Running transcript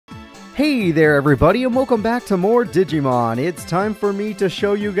Hey there everybody, and welcome back to more Digimon. It's time for me to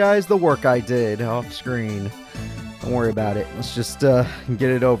show you guys the work I did off screen. Don't worry about it. Let's just get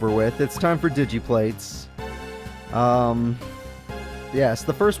it over with. It's time for Digiplates. Yes,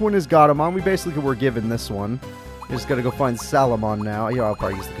 the first one is Gatomon. We basically were given this one. We just gotta go find Salamon now. Yeah, I'll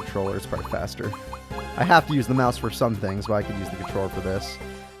probably use the controller. It's probably faster. I have to use the mouse for some things, but I could use the controller for this.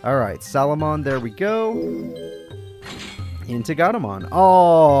 Alright, Salamon, there we go. Into Gatomon.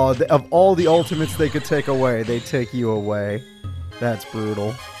 Oh, of all the ultimates they could take away, they take you away. That's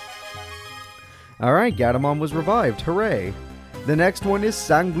brutal. Alright, Gatomon was revived. Hooray. The next one is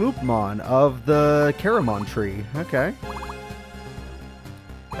Sanglupmon of the Karamon tree. Okay.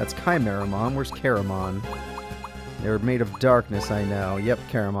 That's Chimeramon. Where's Karamon? They're made of darkness, I know. Yep,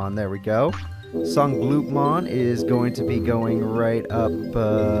 Karamon. There we go. Sanglupmon is going to be going right up,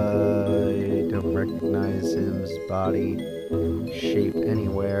 I don't recognize his body shape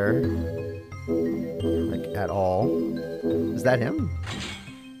anywhere. Like, at all. Is that him?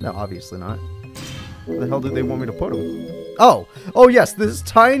 No, obviously not. Where the hell do they want me to put him? Oh! Oh yes, this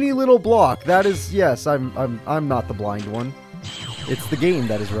tiny little block. That is, yes, I'm not the blind one. It's the game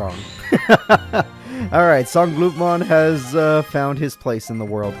that is wrong. Alright, Sanglupmon has found his place in the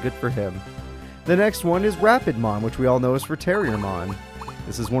world. Good for him. The next one is Rapidmon, which we all know is for Terriermon.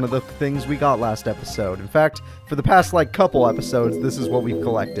 This is one of the things we got last episode. In fact, for the past, like, couple episodes, this is what we've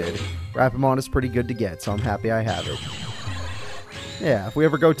collected. Rapidmon is pretty good to get, so I'm happy I have it. Yeah, if we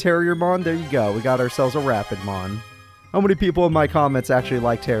ever go Terriermon, there you go. We got ourselves a Rapidmon. How many people in my comments actually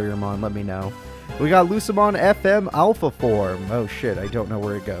like Terriermon? Let me know. We got Lucemon FM Alpha form. Oh shit, I don't know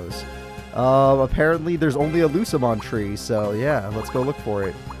where it goes. Apparently there's only a Lucemon tree, so yeah, let's go look for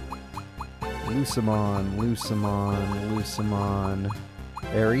it. Lucemon, Lucemon, Lucemon.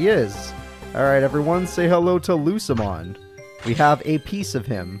 There he is. Alright, everyone, say hello to Lucemon. We have a piece of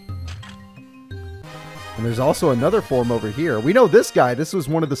him. And there's also another form over here. We know this guy. This was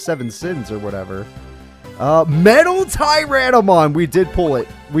one of the 7 sins or whatever. Metal Tyrannomon! We did pull it.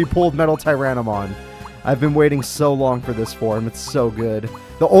 We pulled Metal Tyrannomon. I've been waiting so long for this form. It's so good.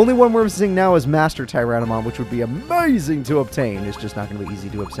 The only one we're missing now is Master Tyrannomon, which would be amazing to obtain. It's just not going to be easy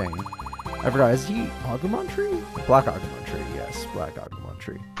to obtain. I forgot, is he Agumon tree? Black Agumon tree, yes. Black Agumon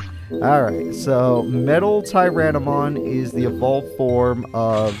tree. Alright, so Metal Tyrannomon is the evolved form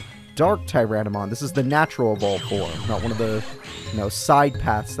of Dark Tyrannomon. This is the natural evolved form, not one of the, side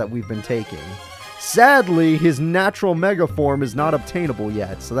paths that we've been taking. Sadly, his natural mega form is not obtainable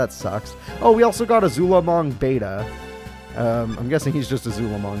yet, so that sucks. Oh, we also got a Zulamong Beta. I'm guessing he's just a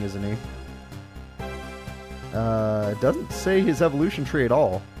Zulamong, isn't he? It doesn't say his evolution tree at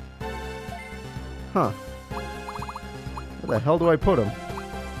all. Huh. Where the hell do I put him?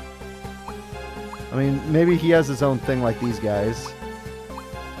 I mean, maybe he has his own thing like these guys.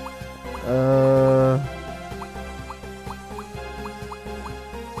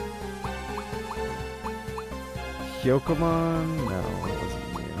 Hyokomon? No, it wasn't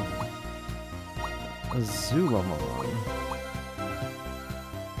you. A Zulamon.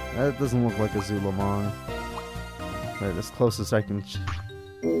 That doesn't look like a Zulamon. Right, as close as I can...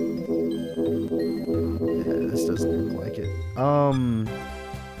 Yeah, this doesn't look like it.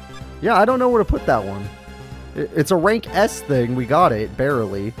 Yeah, I don't know where to put that one. It's a rank S thing. We got it,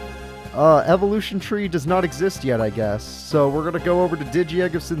 barely. Evolution tree does not exist yet, I guess. So we're gonna go over to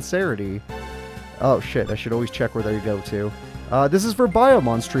Digi-Egg of Sincerity. Oh shit, I should always check where they go to. This is for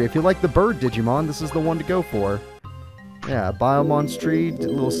Biomon's tree. If you like the bird Digimon, this is the one to go for. Yeah, Biomon's tree, a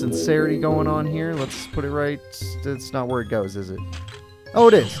little sincerity going on here. Let's put it right. It's not where it goes, is it? Oh,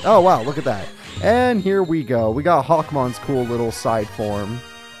 it is. Oh, wow, look at that. And here we go. We got Hawkmon's cool little side form.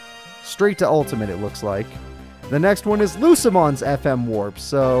 Straight to Ultimate, it looks like. The next one is Lucemon's FM Warp.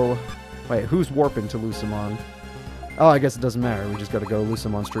 So, wait, who's warping to Lucemon? Oh, I guess it doesn't matter. We just got to go to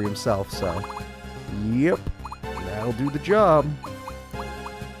Lucemon's tree himself, so... Yep, that'll do the job.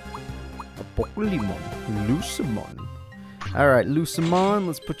 Apocalypse, Lucemon. Alright, Lucemon,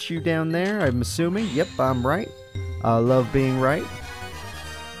 let's put you down there, I'm assuming. Yep, I'm right. I love being right.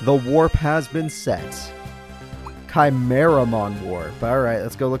 The warp has been set. Chimeramon warp. Alright,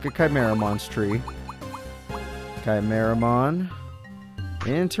 let's go look at Chimeramon's tree. Chimeramon.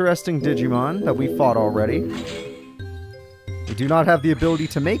 Interesting Digimon that we fought already. We do not have the ability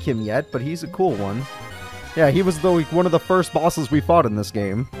to make him yet, but he's a cool one. Yeah, he was one of the first bosses we fought in this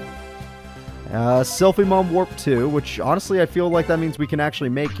game. Sylphimon Warp 2, which honestly I feel like that means we can actually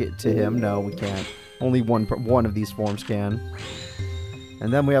make it to him. No, we can't. Only one of these forms can.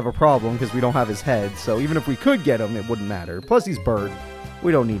 And then we have a problem because we don't have his head, so even if we could get him, it wouldn't matter. Plus he's bird.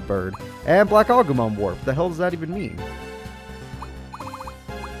 We don't need bird. And Black Agumon Warp. The hell does that even mean?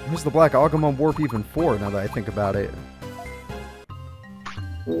 Where's the Black Agumon Warp even for, now that I think about it?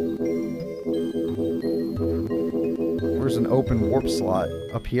 Where's an open warp slot?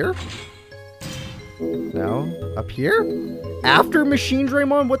 Up here? No. Up here? After Machine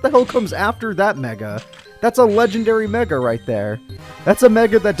Draymon? What the hell comes after that Mega? That's a legendary Mega right there. That's a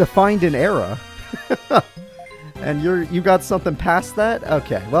Mega that defined an era. And you got something past that?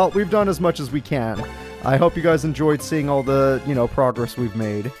 Okay, well, we've done as much as we can. I hope you guys enjoyed seeing all the, progress we've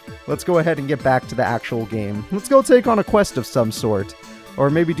made. Let's go ahead and get back to the actual game. Let's go take on a quest of some sort.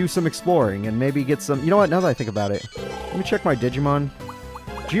 Or maybe do some exploring and maybe get some... You know what, now that I think about it. Let me check my Digimon.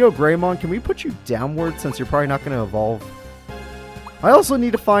 GeoGreymon, can we put you downward since you're probably not going to evolve? I also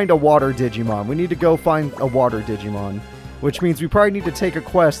need to find a water Digimon. We need to go find a water Digimon. Which means we probably need to take a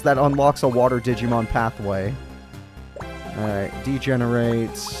quest that unlocks a water Digimon pathway. Alright, degenerate.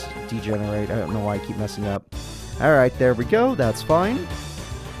 I don't know why I keep messing up. Alright, there we go. That's fine.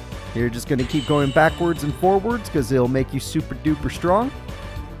 You're just going to keep going backwards and forwards because it'll make you super duper strong.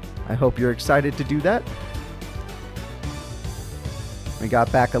 I hope you're excited to do that. We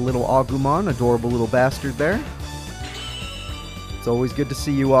got back a little Agumon, adorable little bastard there. It's always good to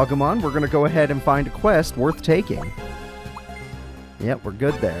see you, Agumon. We're going to go ahead and find a quest worth taking. Yep, we're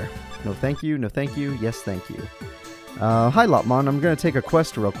good there. No thank you, no thank you, yes thank you. Hi Lopmon, I'm going to take a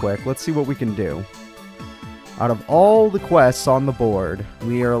quest real quick. Let's see what we can do. Out of all the quests on the board,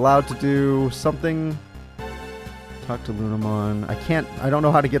 we are allowed to do something... Talk to Lunamon. I don't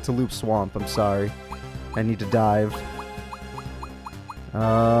know how to get to Loop Swamp, I'm sorry. I need to dive.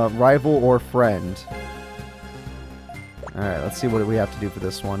 Rival or friend. Alright, let's see what we have to do for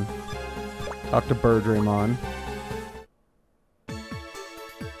this one. Talk to Birdramon.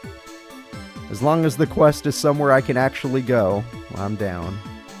 As long as the quest is somewhere I can actually go, I'm down.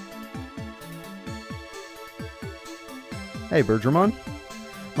 Hey, Birdramon.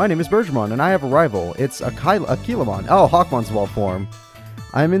 My name is Birdramon, and I have a rival. It's a Kilamon. Oh, Hawkmon's evolved form.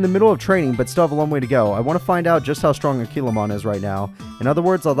 I'm in the middle of training, but still have a long way to go. I want to find out just how strong a Kilamon is right now. In other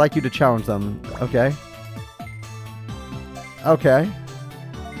words, I'd like you to challenge them. Okay. Okay.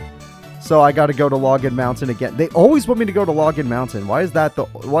 So I gotta go to Login Mountain again. They always want me to go to Login Mountain. Why is that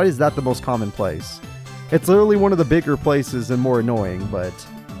the most common place? It's literally one of the bigger places and more annoying, but...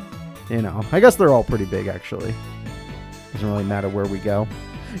 I guess they're all pretty big, actually. Doesn't really matter where we go.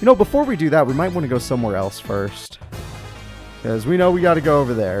 Before we do that, we might want to go somewhere else first. Because we know we got to go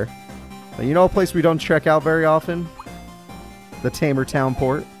over there. But a place we don't check out very often? The Tamer Town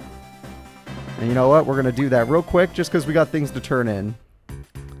Port. And you know what? We're going to do that real quick just because we got things to turn in.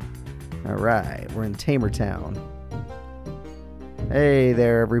 Alright, we're in Tamer Town. Hey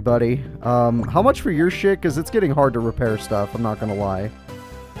there, everybody. How much for your shit? Because it's getting hard to repair stuff, I'm not going to lie.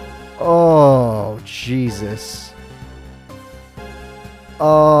 Oh, Jesus.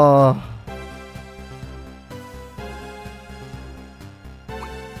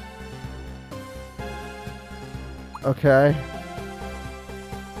 Okay.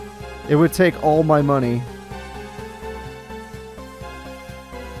 It would take all my money.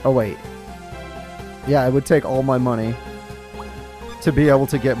 Oh, wait. Yeah, it would take all my money to be able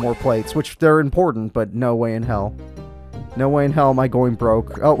to get more plates, which they're important, but no way in hell. No way in hell am I going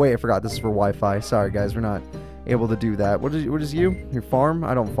broke. Oh, wait, I forgot. This is for Wi-Fi. Sorry, guys. We're not able to do that. What is you? Your farm?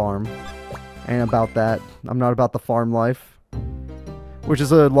 I don't farm. Ain't about that. I'm not about the farm life. Which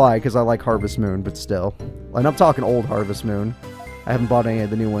is a lie, because I like Harvest Moon, but still. And I'm talking old Harvest Moon. I haven't bought any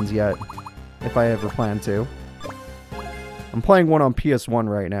of the new ones yet. If I ever plan to. I'm playing one on PS1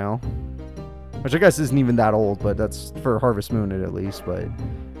 right now. Which I guess isn't even that old, but that's for Harvest Moon at least, but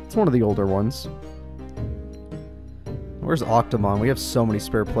it's one of the older ones. Where's Octomon? We have so many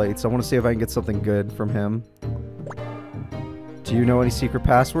spare plates. I want to see if I can get something good from him. Do you know any secret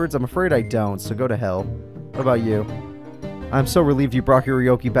passwords? I'm afraid I don't, so go to hell. What about you? I'm so relieved you brought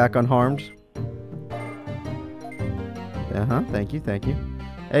Yorioki back unharmed. Uh-huh, thank you, thank you.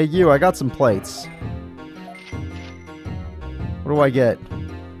 Hey, you, I got some plates. What do I get?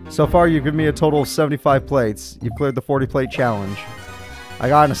 So far, you've given me a total of 75 plates. You've cleared the 40-plate challenge. I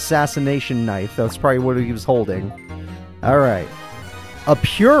got an assassination knife. That's probably what he was holding. Alright. A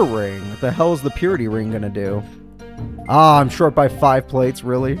pure ring? What the hell is the purity ring gonna do? Ah, I'm short by 5 plates,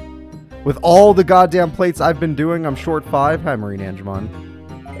 really? With all the goddamn plates I've been doing, I'm short 5? Hi, Marine Angemon.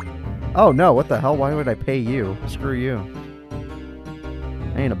 Oh, no, what the hell? Why would I pay you? Screw you.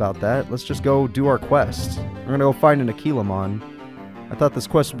 Ain't about that. Let's just go do our quest. We're gonna go find an Akilamon. I thought this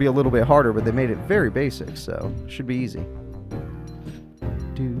quest would be a little bit harder, but they made it very basic, so it should be easy.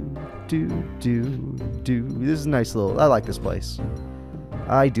 This is a nice little... I like this place.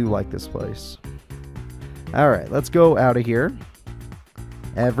 I do like this place. Alright, let's go out of here.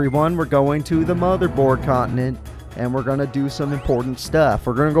 Everyone, we're going to the Motherboard Continent, and we're gonna do some important stuff.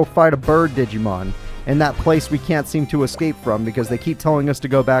 We're gonna go fight a bird Digimon in that place we can't seem to escape from because they keep telling us to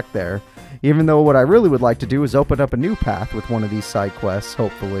go back there. Even though what I really would like to do is open up a new path with one of these side quests,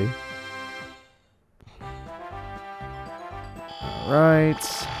 hopefully. Alright.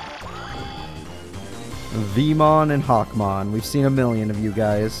 Vmon and Hawkmon. We've seen a million of you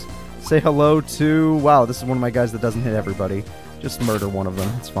guys. Say hello to... Wow, this is one of my guys that doesn't hit everybody. Just murder one of them.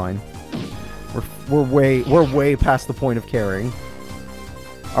 It's fine. We're way past the point of caring.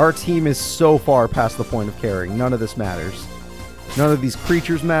 Our team is so far past the point of caring. None of this matters. None of these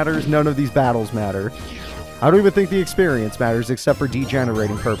creatures matters. None of these battles matter. I don't even think the experience matters except for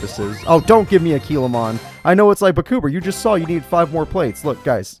degenerating purposes. Oh, don't give me a Kilamon. I know it's like Bakuber. You just saw you need 5 more plates. Look,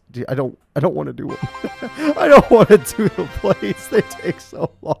 guys, I don't want to do it. I don't want to do the plates. They take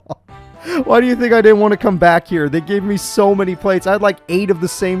so long. Why do you think I didn't want to come back here? They gave me so many plates. I had like 8 of the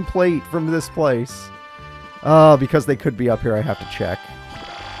same plate from this place. Because they could be up here, I have to check.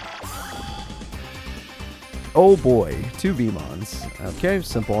 Oh boy, 2 Vmons. Okay,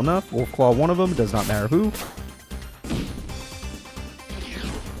 simple enough. Wolfclaw one of them, does not matter who.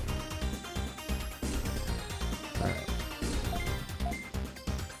 Alright.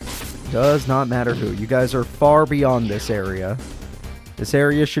 Does not matter who. You guys are far beyond this area. This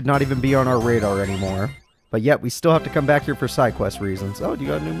area should not even be on our radar anymore. But yet, we still have to come back here for side quest reasons. Oh, do you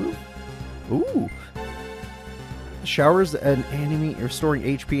got a new move? Ooh. Showers an enemy, restoring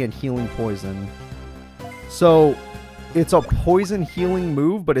HP and healing poison. So, it's a poison healing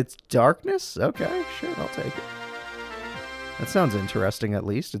move, but it's darkness? Okay, sure, I'll take it. That sounds interesting, at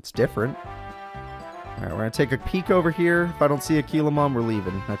least. It's different. Alright, we're going to take a peek over here. If I don't see a Kilamon, we're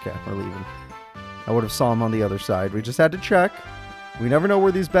leaving. Okay, we're leaving. I would have saw him on the other side. We just had to check. We never know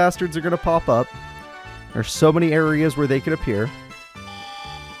where these bastards are going to pop up. There's so many areas where they could appear.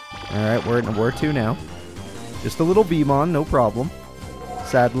 Alright, we're where to now? Just a little Vmon, no problem.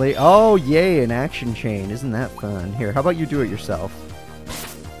 Sadly. Oh, yay, an action chain. Isn't that fun? Here, how about you do it yourself?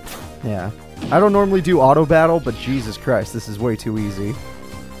 Yeah. I don't normally do auto battle, but Jesus Christ, this is way too easy.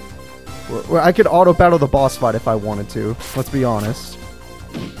 I could auto battle the boss fight if I wanted to. Let's be honest.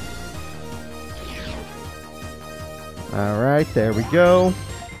 Alright, there we go.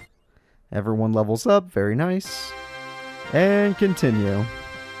 Everyone levels up. Very nice. And continue.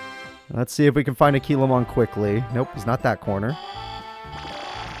 Let's see if we can find a Kilamon quickly. Nope, he's not that corner.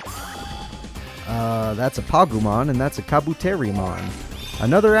 That's a Pagumon, and that's a Kabuterimon.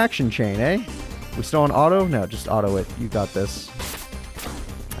 Another action chain, eh? We still on auto? No, just auto it. You got this.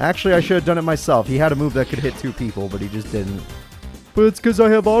 Actually, I should have done it myself. He had a move that could hit 2 people, but he just didn't. But it's because I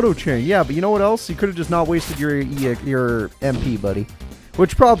have auto chain. Yeah, but you know what else? You could have just not wasted your MP, buddy.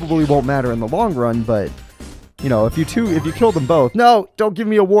 Which probably won't matter in the long run, but... You know, if you kill them both... No! Don't give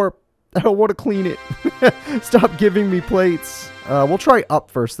me a warp! I don't want to clean it. Stop giving me plates. We'll try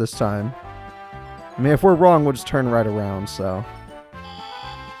up first this time. I mean, if we're wrong, we'll just turn right around, so...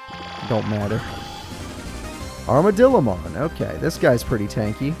 Don't matter. Armadillomon. Okay, this guy's pretty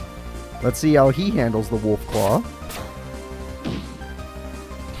tanky. Let's see how he handles the Wolfclaw.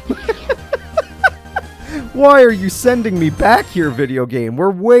 Why are you sending me back here, video game? We're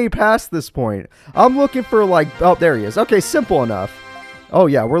way past this point. I'm looking for, like... Oh, there he is. Okay, simple enough. Oh,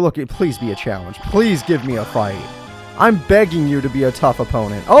 yeah, we're looking... Please be a challenge. Please give me a fight. I'm begging you to be a tough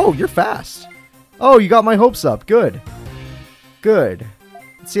opponent. Oh, you're fast. Oh, you got my hopes up. Good. Good.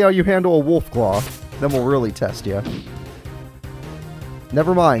 Let's see how you handle a Wolfclaw. Then we'll really test you.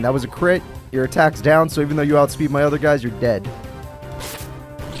 Never mind. That was a crit. Your attack's down, so even though you outspeed my other guys, you're dead.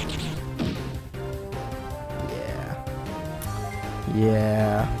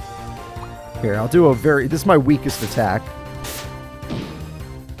 Yeah. Here, I'll do a very... This is my weakest attack.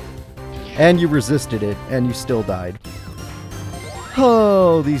 And you resisted it, and you still died.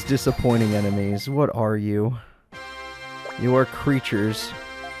 Oh, these disappointing enemies. What are you? You are creatures.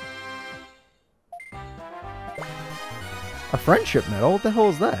 A friendship medal? What the hell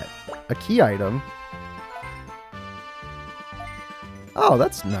is that? A key item? Oh,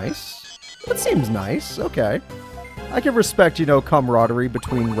 that's nice. That seems nice. Okay. I can respect, you know, camaraderie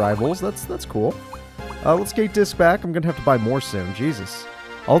between rivals. That's cool. Let's gate disc back. I'm gonna have to buy more soon. Jesus.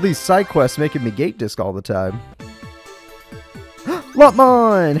 All these side quests making me gate disc all the time.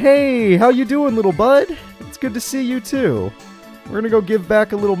 Lopmon! Hey! How you doing, little bud? It's good to see you, too. We're gonna go give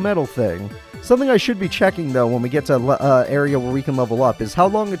back a little medal thing. Something I should be checking, though, when we get to area where we can level up is how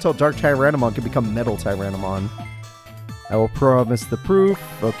long until Dark Tyrannomon can become Metal Tyrannomon. I will promise the proof.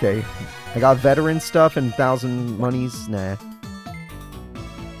 Okay. I got veteran stuff and 1,000 monies. Nah.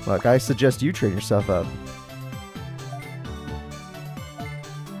 Look, I suggest you train yourself up.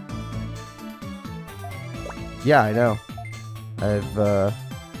 Yeah, I know. I've,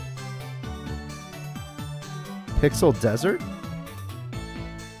 Pixel Desert?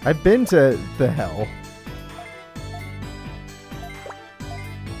 I've been to the hell.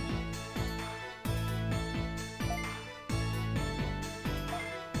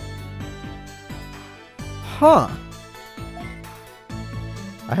 Huh.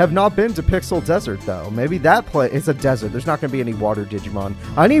 I have not been to Pixel Desert, though. Maybe that place... It's a desert. There's not going to be any water Digimon.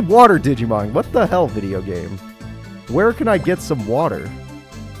 I need water Digimon. What the hell, video game? Where can I get some water?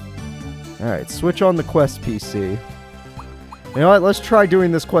 Alright, switch on the quest PC. You know what? Let's try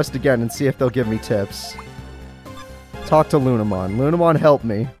doing this quest again and see if they'll give me tips. Talk to Lunamon. Lunamon, help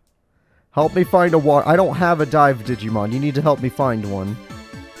me. Help me find a water... I don't have a dive Digimon. You need to help me find one.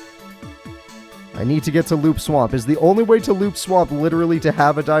 I need to get to Loop Swamp. Is the only way to Loop Swamp literally to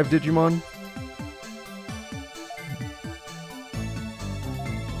have a dive Digimon?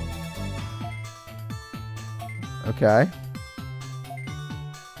 Okay.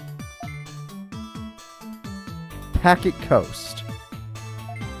 Packet Coast.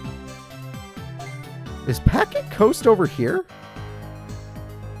 Is Packet Coast over here?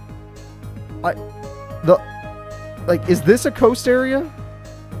 Like, is this a coast area?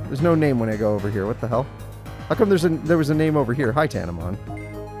 There's no name when I go over here. What the hell? How come there was a name over here? Hi, Tanamon.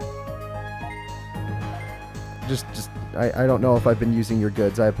 I don't know if I've been using your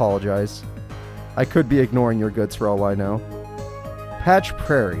goods. I apologize. I could be ignoring your goods for all I know. Patch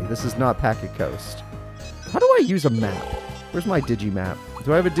Prairie. This is not Packet Coast. How do I use a map? Where's my Digimap?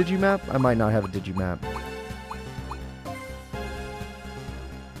 Do I have a Digimap? I might not have a Digimap.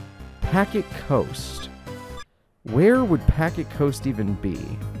 Packet Coast. Where would Packet Coast even be?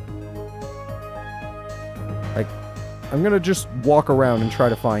 Like, I'm gonna just walk around and try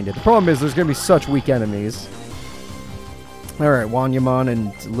to find it. The problem is there's gonna be such weak enemies. Alright, Wanyamon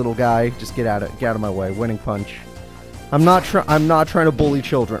and little guy, just get out of my way. Winning punch. I'm not trying to bully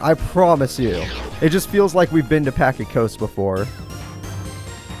children. I promise you. It just feels like we've been to Packet Coast before.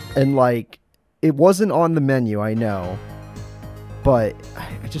 And like, it wasn't on the menu, I know. But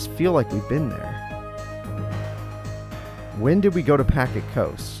I just feel like we've been there. When did we go to Packet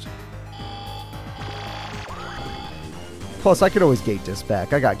Coast? Plus, I could always gate disc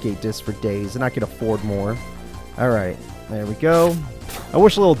back. I got gate disc for days, and I could afford more. Alright, there we go. I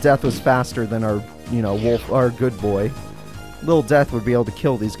wish Little Death was faster than our, you know, Wolf, our good boy. Little Death would be able to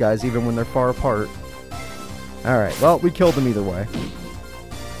kill these guys even when they're far apart. Alright, well, we killed them either way.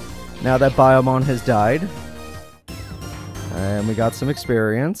 Now that Biomon has died, and we got some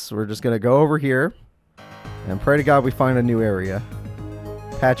experience, we're just going to go over here and pray to God we find a new area.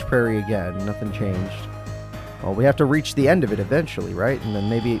 Patch Prairie again, nothing changed. Well, we have to reach the end of it eventually, right? And then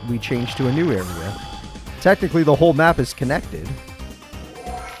maybe we change to a new area. Technically, the whole map is connected.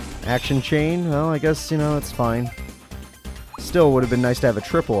 Action chain, well, I guess, you know, it's fine. Still would have been nice to have a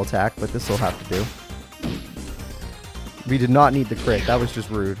triple attack, but this will have to do. We did not need the crit, that was just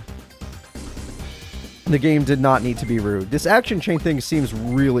rude. The game did not need to be rude. This action chain thing seems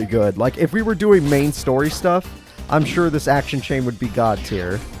really good. Like, if we were doing main story stuff, I'm sure this action chain would be god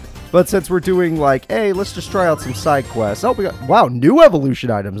tier. But since we're doing, like, hey, let's just try out some side quests. Oh, we got, wow, new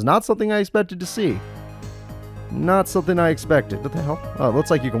evolution items. Not something I expected to see. Not something I expected. What the hell? Oh, it looks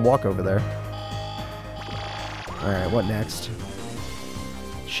like you can walk over there. Alright, what next?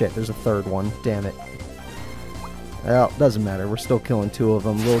 Shit, there's a third one. Damn it. Well, doesn't matter. We're still killing two of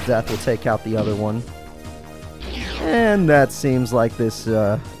them. Little Death will take out the other one. And that seems like this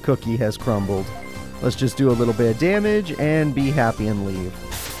cookie has crumbled. Let's just do a little bit of damage and be happy and leave.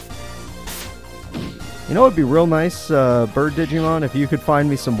 You know what would be real nice, Bird Digimon, if you could find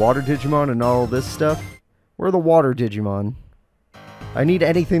me some Water Digimon and all this stuff? Where are the Water Digimon? I need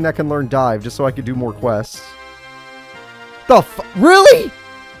anything that can learn Dive just so I could do more quests. Really?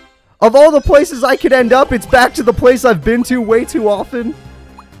 Of all the places I could end up, it's back to the place I've been to way too often?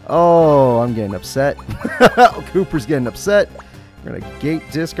 Oh, I'm getting upset. Cooper's getting upset. We're gonna gate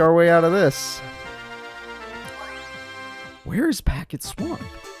disc our way out of this. Where is Packet Swamp?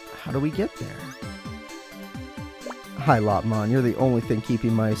 How do we get there? Hi, Lopmon. You're the only thing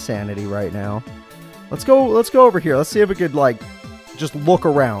keeping my sanity right now. Let's go over here. Let's see if we could, like, just look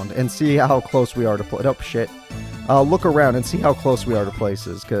around and see how close we are to oh, shit. Look around and see how close we are to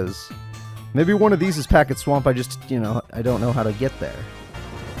places, because maybe one of these is Packet Swamp. I just, you know, I don't know how to get there.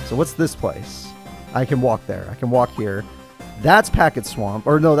 So what's this place? I can walk there. I can walk here. That's Packet Swamp.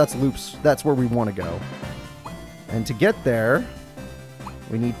 Or no, that's Loops. That's where we want to go. And to get there,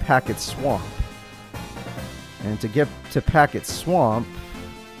 we need Packet Swamp. And to get to Packet Swamp,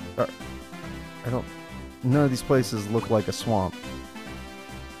 none of these places look like a swamp.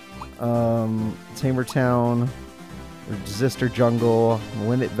 Tamer Town, Resistor Jungle,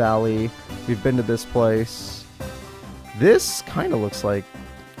 Limit Valley. We've been to this place. This kind of looks like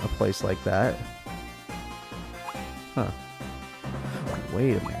a place like that. Huh.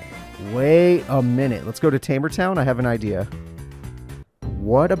 Wait a minute. Wait a minute. Let's go to Tamer Town. I have an idea.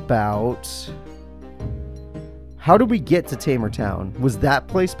 What about... How did we get to Tamer Town? Was that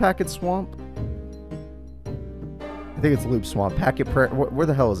place Packet Swamp? I think it's Loop Swamp. Packet Prairie. Where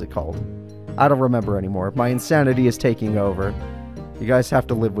the hell is it called? I don't remember anymore. My insanity is taking over. You guys have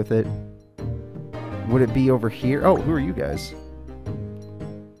to live with it. Would it be over here? Oh, who are you guys?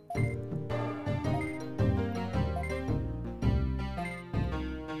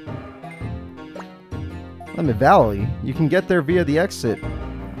 Lemon Valley? You can get there via the exit.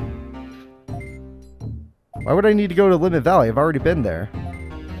 Why would I need to go to Limit Valley? I've already been there.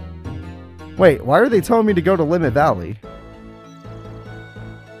 Wait, why are they telling me to go to Limit Valley?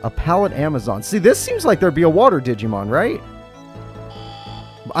 A pallet Amazon. See, this seems like there'd be a water Digimon, right?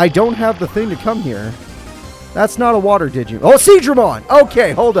 I don't have the thing to come here. That's not a water Digimon. Oh, Seadramon!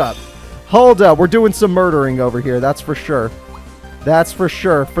 Okay, hold up. Hold up. We're doing some murdering over here. That's for sure. That's for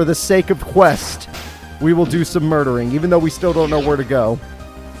sure. For the sake of quest, we will do some murdering, even though we still don't know where to go.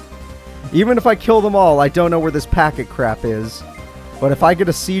 Even if I kill them all, I don't know where this packet crap is. But if I get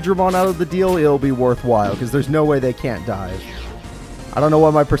a Seadramon out of the deal, it'll be worthwhile, because there's no way they can't dive. I don't know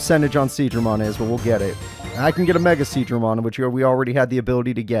what my percentage on Seadramon is, but we'll get it. I can get a Mega Seadramon, which we already had the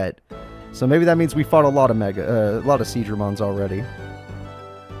ability to get. So maybe that means we fought a lot of Seadramons already.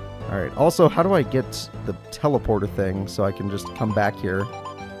 Alright, also, how do I get the teleporter thing so I can just come back here?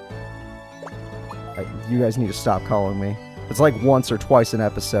 You guys need to stop calling me. It's like once or twice an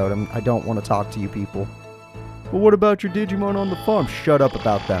episode. I don't want to talk to you people. Well, what about your Digimon on the farm? Shut up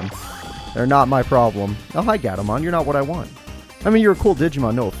about them. They're not my problem. Oh, hi, Gatomon. You're not what I want. I mean, you're a cool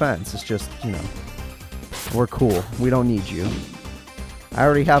Digimon, no offense. It's just, you know, we're cool. We don't need you. I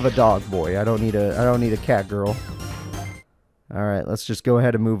already have a dog boy. I don't need a cat girl. Alright, let's just go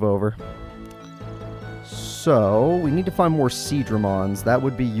ahead and move over. So, we need to find more Seadramons. That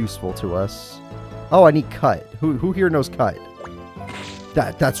would be useful to us. Oh, I need Cut. Who here knows Cut?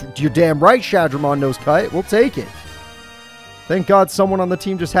 That's you're damn right, Shadramon knows Cut. We'll take it. Thank God someone on the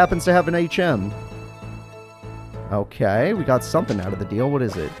team just happens to have an HM. Okay, we got something out of the deal. What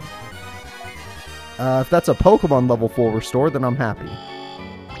is it? If that's a Pokemon level full restore, then I'm happy.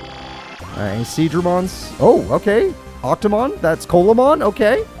 Alright, Seadramons. Oh, okay. Octomon. That's Colamon.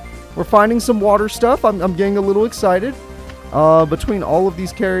 Okay. We're finding some water stuff. I'm getting a little excited. Between all of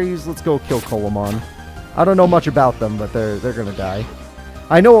these carries, let's go kill Colamon. I don't know much about them, but they're gonna die.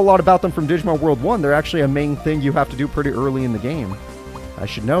 I know a lot about them from Digimon World 1. They're actually a main thing you have to do pretty early in the game. I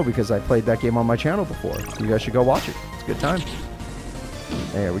should know because I played that game on my channel before. You guys should go watch it. It's a good time.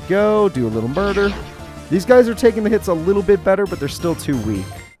 There we go. Do a little murder. These guys are taking the hits a little bit better, but they're still too weak.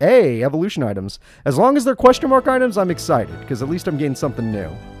 Hey, evolution items. As long as they're question mark items, I'm excited, because at least I'm getting something new.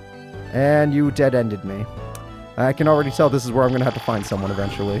 And you dead-ended me. I can already tell this is where I'm going to have to find someone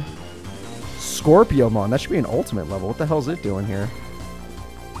eventually. Scorpiomon. That should be an ultimate level. What the hell is it doing here?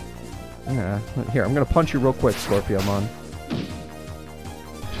 Yeah. Here, I'm going to punch you real quick, Scorpiomon.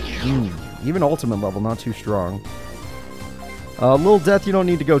 Even ultimate level, not too strong. Little Death, you don't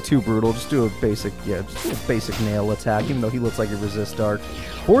need to go too brutal. Just do a basic, just a basic nail attack, even though he looks like he resists dark.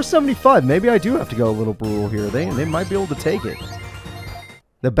 475. Maybe I do have to go a little brutal here. They might be able to take it.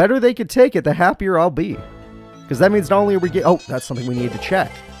 The better they could take it, the happier I'll be. Because that means not only are we get... Oh, that's something we need to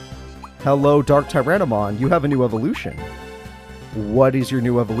check. Hello, Dark Tyrannomon. You have a new evolution. What is your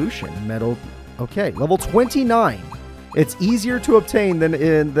new evolution? Metal... Okay, level 29. It's easier to obtain than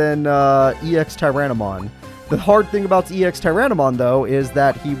EX Tyrannomon. The hard thing about EX Tyrannomon, though, is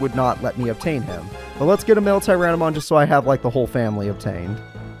that he would not let me obtain him. But let's get a male Tyrannomon just so I have, like, the whole family obtained.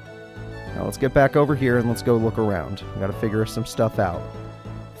 Now let's get back over here and let's go look around. We gotta figure some stuff out.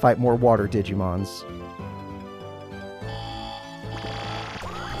 Fight more water Digimons.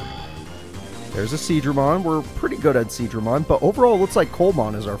 There's a Seadramon. We're pretty good at Seadramon, but overall it looks like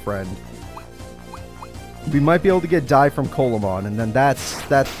Colemon is our friend. We might be able to get Dai from Colemon, and then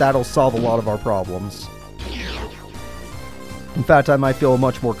that'll solve a lot of our problems. In fact, I might feel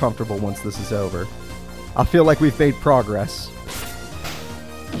much more comfortable once this is over. I feel like we've made progress.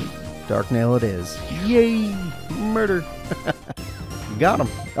 Dark Nail it is. Yay! Murder! Got him.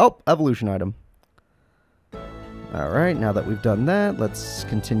 Oh, evolution item. Alright, now that we've done that, let's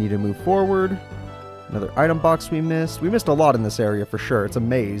continue to move forward. Another item box we missed. We missed a lot in this area for sure. It's a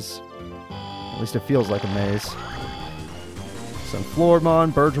maze. At least it feels like a maze. Some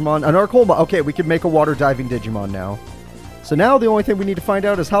Floormon, Bergermon, and our Colemon. Okay, we can make a water diving Digimon now. So now the only thing we need to find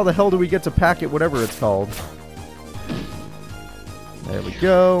out is how the hell do we get to pack it, whatever it's called. There we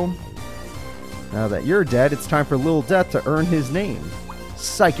go. Now that you're dead, it's time for Lil Death to earn his name.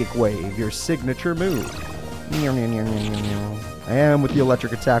 Psychic Wave, your signature move. And with the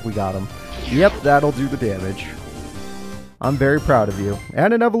electric attack, we got him. Yep, that'll do the damage. I'm very proud of you.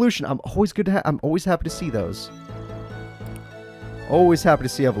 And an evolution. I'm always happy to see those. Always happy to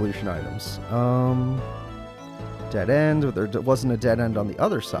see evolution items. Dead end. There wasn't a dead end on the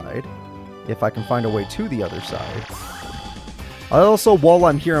other side. If I can find a way to the other side. Also, while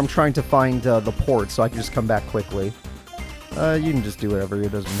I'm here, I'm trying to find the port so I can just come back quickly. You can just do whatever.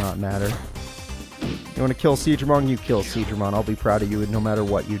 It does not matter. You want to kill Digimon? You kill Digimon. I'll be proud of you no matter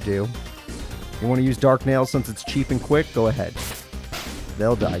what you do. You want to use Dark Nail since it's cheap and quick? Go ahead.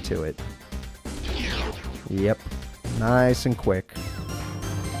 They'll die to it. Yep. Nice and quick.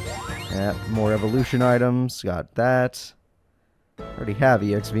 Yep. More evolution items. Got that. Already have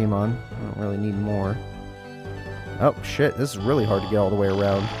EXVmon. I don't really need more. Oh, shit. This is really hard to get all the way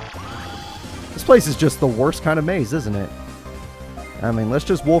around. This place is just the worst kind of maze, isn't it? I mean, let's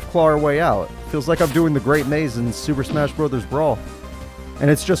just Wolf Claw our way out. Feels like I'm doing the Great Maze in Super Smash Bros. Brawl. And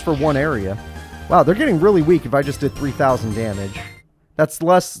it's just for one area. Wow, they're getting really weak if I just did 3,000 damage. That's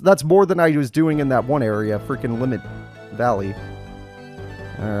more than I was doing in that one area, freaking Limit Valley.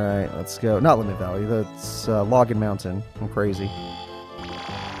 Alright, let's go. Not Limit Valley, that's Login Mountain. I'm crazy.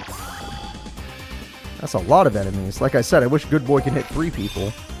 That's a lot of enemies. Like I said, I wish Good Boy could hit 3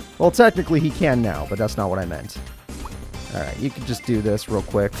 people. Well, technically he can now, but that's not what I meant. Alright, you can just do this real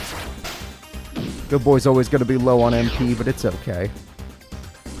quick. Good Boy's always going to be low on MP, but it's okay.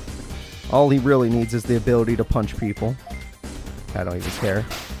 All he really needs is the ability to punch people. I don't even care.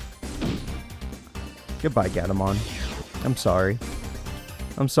 Goodbye, Gatomon. I'm sorry.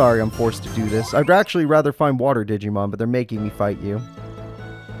 I'm sorry I'm forced to do this. I'd actually rather find Water Digimon, but they're making me fight you.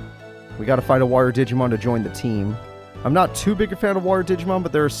 We gotta find a Water Digimon to join the team. I'm not too big a fan of Water Digimon,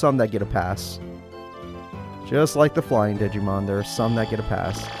 but there are some that get a pass. Just like the Flying Digimon, there are some that get a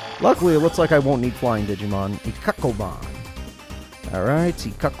pass. Luckily, it looks like I won't need Flying Digimon. Ikakomon. Alright,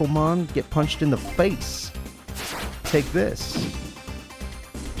 Ikakomon, get punched in the face. Take this.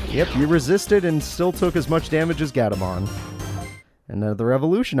 Yep, you resisted and still took as much damage as Gatomon. Another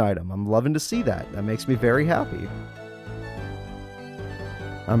evolution item. I'm loving to see that. That makes me very happy.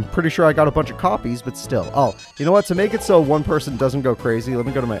 I'm pretty sure I got a bunch of copies, but still. Oh, you know what? To make it so one person doesn't go crazy, let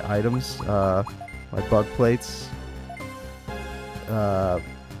me go to my items. My bug plates.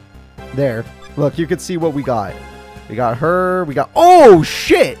 There. Look, you can see what we got. We got her. We got... Oh,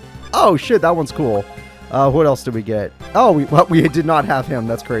 shit! Oh, shit, that one's cool. What else did we get? Oh, we did not have him.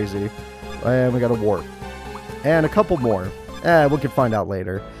 That's crazy. And we got a warp. And a couple more. We can find out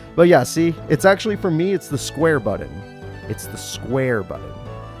later. But yeah, see? It's actually, for me, it's the square button. It's the square button.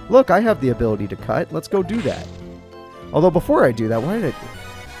 Look, I have the ability to cut. Let's go do that. Although, before I do that, why did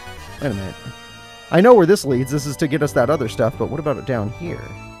I... Wait a minute. I know where this leads. This is to get us that other stuff, but what about it down here?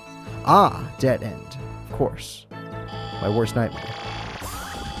 Ah, dead end. Of course. My worst nightmare.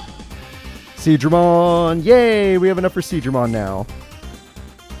 Digimon! Yay! We have enough for Digimon now.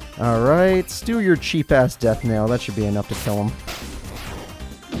 Alright, steal your cheap-ass death nail. That should be enough to kill him.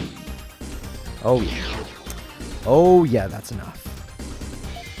 Oh, yeah. Oh, yeah, that's enough.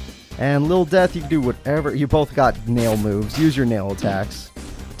 And Lil Death, you can do whatever. You both got nail moves. Use your nail attacks.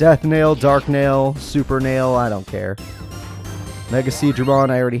 Death Nail, Dark Nail, Super Nail, I don't care. Mega Digimon,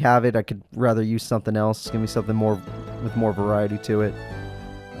 I already have it. I could rather use something else. Give me something more with more variety to it.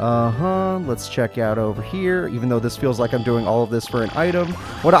 Let's check out over here. Even though this feels like I'm doing all of this for an item.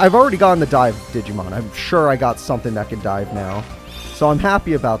 I've already gotten the dive Digimon. I'm sure I got something that can dive now. So I'm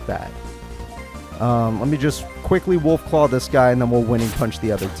happy about that. Let me just quickly Wolf Claw this guy, and then we'll Winning Punch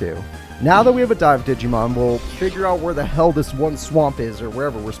the other two. Now that we have a dive Digimon, we'll figure out where the hell this one swamp is, or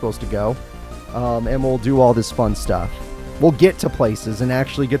wherever we're supposed to go. And we'll do all this fun stuff. We'll get to places and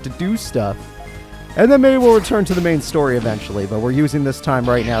actually get to do stuff. And then maybe we'll return to the main story eventually, but we're using this time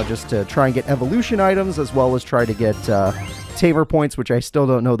right now just to try and get evolution items, as well as try to get Tamer points, which I still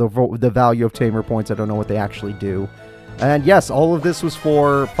don't know the value of Tamer points. I don't know what they actually do. And yes, all of this was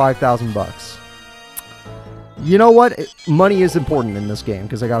for 5,000 bucks. You know what? Money is important in this game,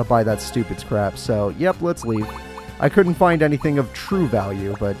 because I gotta buy that stupid crap. So, yep, let's leave. I couldn't find anything of true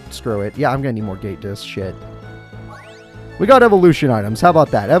value, but screw it. Yeah, I'm gonna need more gate disc shit. We got evolution items. How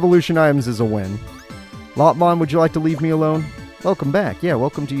about that? Evolution items is a win. Lotmon, would you like to leave me alone? Welcome back. Yeah,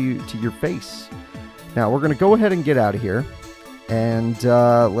 welcome to your face. Now, we're gonna go ahead and get out of here. And,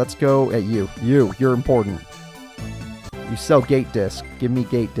 let's go at you. You're important. You sell gate disc. Give me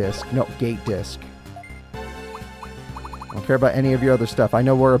gate disc. No, gate disc. I don't care about any of your other stuff. I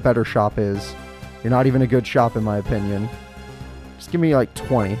know where a better shop is. You're not even a good shop, in my opinion. Just give me, like,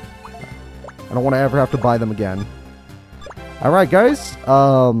 20. I don't want to ever have to buy them again. Alright, guys.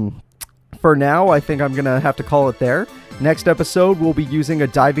 For now, I think I'm going to have to call it there. Next episode, we'll be using a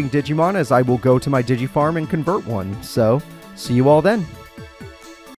diving Digimon, as I will go to my Digifarm and convert one. So, see you all then.